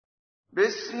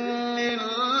بسم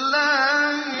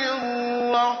الله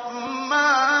الرحمن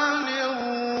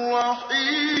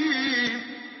الرحيم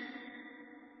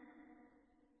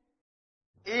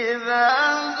إذا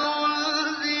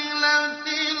زلزلت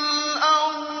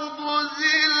الأرض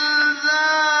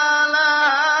زلزالها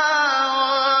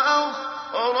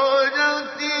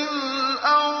وأخرجت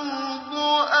الأرض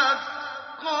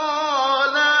أثقالها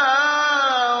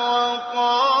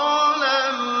وقال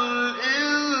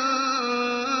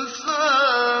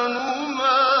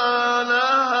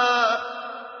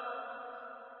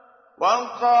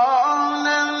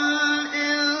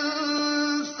الإنسان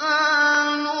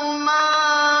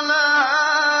ما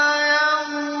لها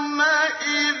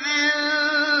يومئذ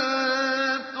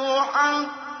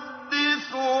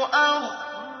تحدث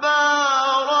أخبارها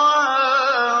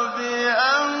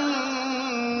بأن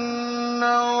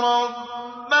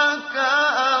ربك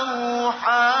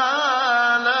أوحى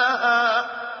لها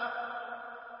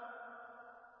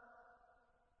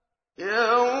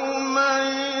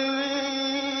يومئذ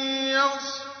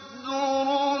يصدر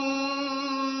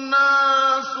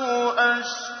الناس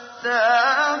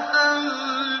أشتاتا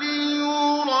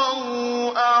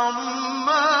ليروا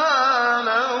أعمالهم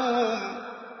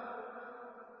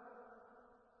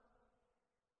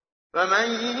فمن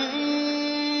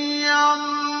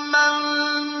يعمل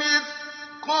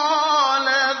مثقال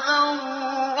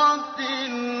ذرة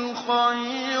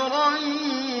خيرا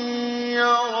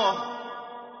يره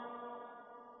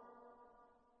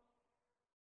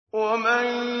ومن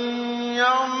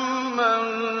يعمل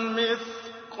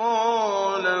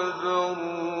مثقال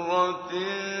ذرة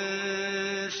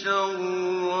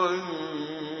شرا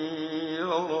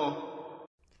يره.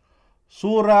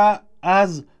 Sura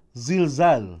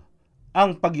Az-Zilzal,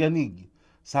 ang pagyanig.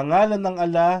 Sa ngalan ng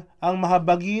ala, ang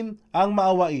mahabagin, ang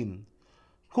maawain.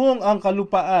 Kung ang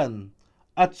kalupaan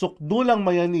at sukdulang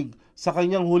mayanig sa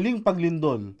kanyang huling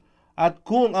paglindol, at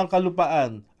kung ang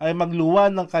kalupaan ay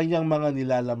magluwan ng kanyang mga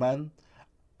nilalaman,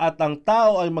 at ang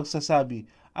tao ay magsasabi,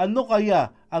 ano kaya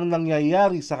ang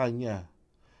nangyayari sa kanya?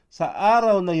 Sa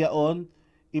araw na yaon,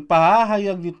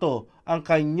 ipahahayag nito ang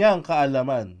kanyang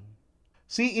kaalaman.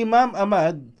 Si Imam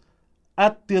Ahmad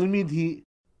at Tirmidhi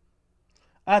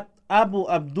at Abu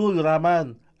Abdul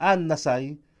Rahman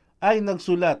an-Nasai ay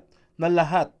nagsulat na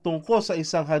lahat tungkol sa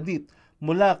isang hadith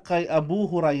mula kay Abu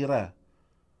Hurairah.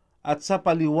 At sa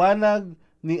paliwanag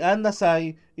ni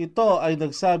An-Nasai, ito ay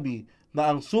nagsabi na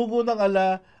ang sugo ng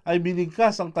ala ay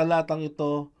binigkas ang talatang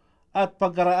ito at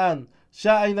pagkaraan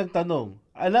siya ay nagtanong,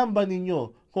 alam ba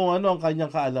ninyo kung ano ang kanyang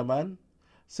kaalaman?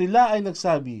 Sila ay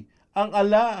nagsabi, ang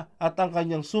ala at ang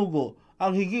kanyang sugo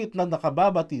ang higit na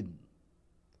nakababatid.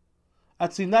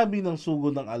 At sinabi ng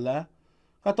sugo ng ala,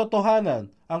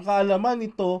 katotohanan, ang kaalaman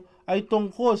nito ay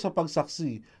tungkol sa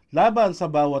pagsaksi laban sa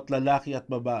bawat lalaki at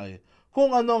babae.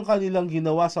 Kung ano ang kanilang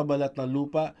ginawa sa balat ng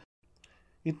lupa,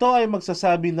 ito ay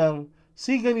magsasabi ng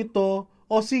si ganito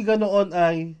o si ganoon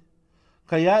ay,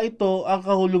 kaya ito ang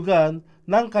kahulugan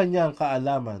ng kanyang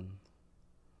kaalaman.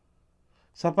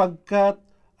 Sapagkat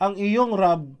ang iyong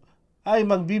Rab ay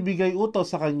magbibigay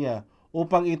utos sa kanya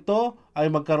upang ito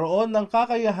ay magkaroon ng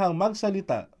kakayahang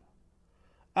magsalita.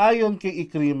 Ayon kay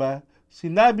Ikrima,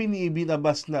 sinabi ni Ibn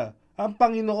Abbas na ang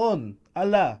Panginoon,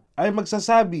 Allah, ay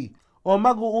magsasabi o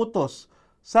mag-uutos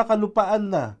sa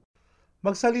kalupaan na,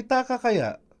 magsalita ka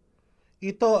kaya?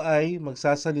 Ito ay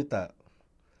magsasalita.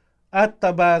 At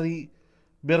Tabari,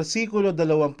 versikulo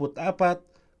 24,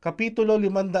 kapitulo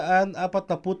 548.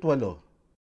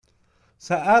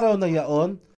 Sa araw na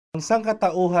yaon, ang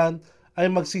sangkatauhan ay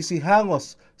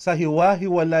magsisihangos sa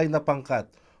hiwa-hiwalay na pangkat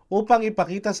upang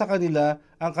ipakita sa kanila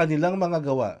ang kanilang mga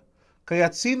gawa.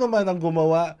 Kaya't sino man ang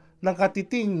gumawa ng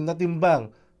katiting na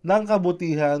timbang ng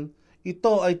kabutihan,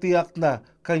 ito ay tiyak na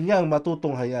kanyang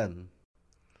matutunghayan.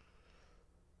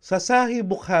 Sa Sahih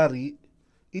Bukhari,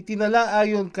 itinala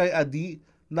ayon kay Adi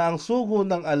na ang sugo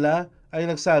ng ala ay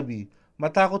nagsabi,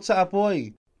 matakot sa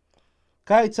apoy.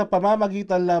 Kahit sa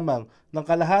pamamagitan lamang ng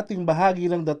kalahating bahagi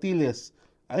ng datiles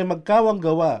ay magkawang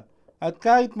gawa at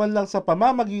kahit man lang sa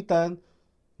pamamagitan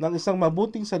ng isang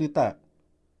mabuting salita.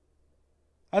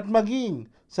 At maging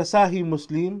sa Sahih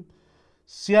Muslim,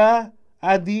 siya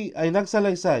Adi ay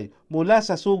nagsalaysay mula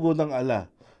sa sugo ng ala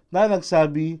na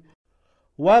nagsabi,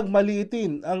 huwag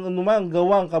maliitin ang anumang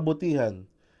gawang kabutihan,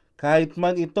 kahit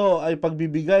man ito ay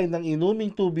pagbibigay ng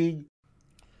inuming tubig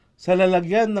sa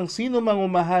lalagyan ng sino mang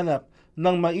umahanap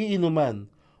ng maiinuman,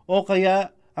 o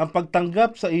kaya ang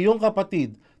pagtanggap sa iyong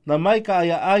kapatid na may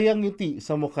kaaya-ayang ngiti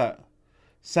sa muka.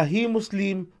 Sahih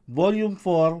Muslim, Volume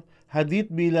 4,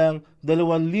 Hadith bilang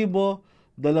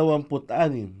 2026.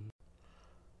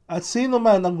 At sino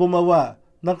man ang gumawa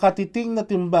ng katiting na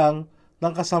timbang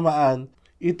ng kasamaan,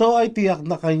 ito ay tiyak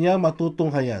na kanya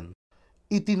matutunghayan.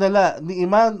 Itinala ni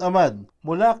Imam Ahmad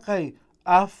mula kay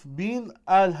Auf bin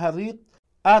al-Harith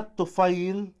at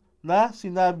Tufail na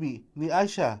sinabi ni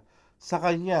Aisha sa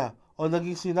kanya o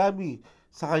naging sinabi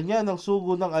sa kanya ng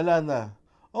sugo ng ala na,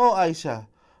 "O Aisha,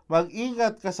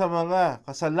 mag-ingat ka sa mga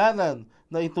kasalanan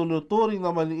na itunuturing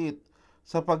na maliit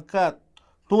sapagkat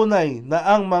tunay na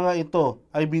ang mga ito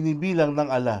ay binibilang ng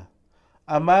ala."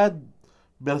 Ahmad,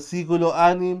 versikulo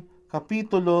 6,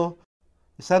 kapitulo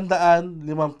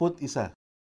 151.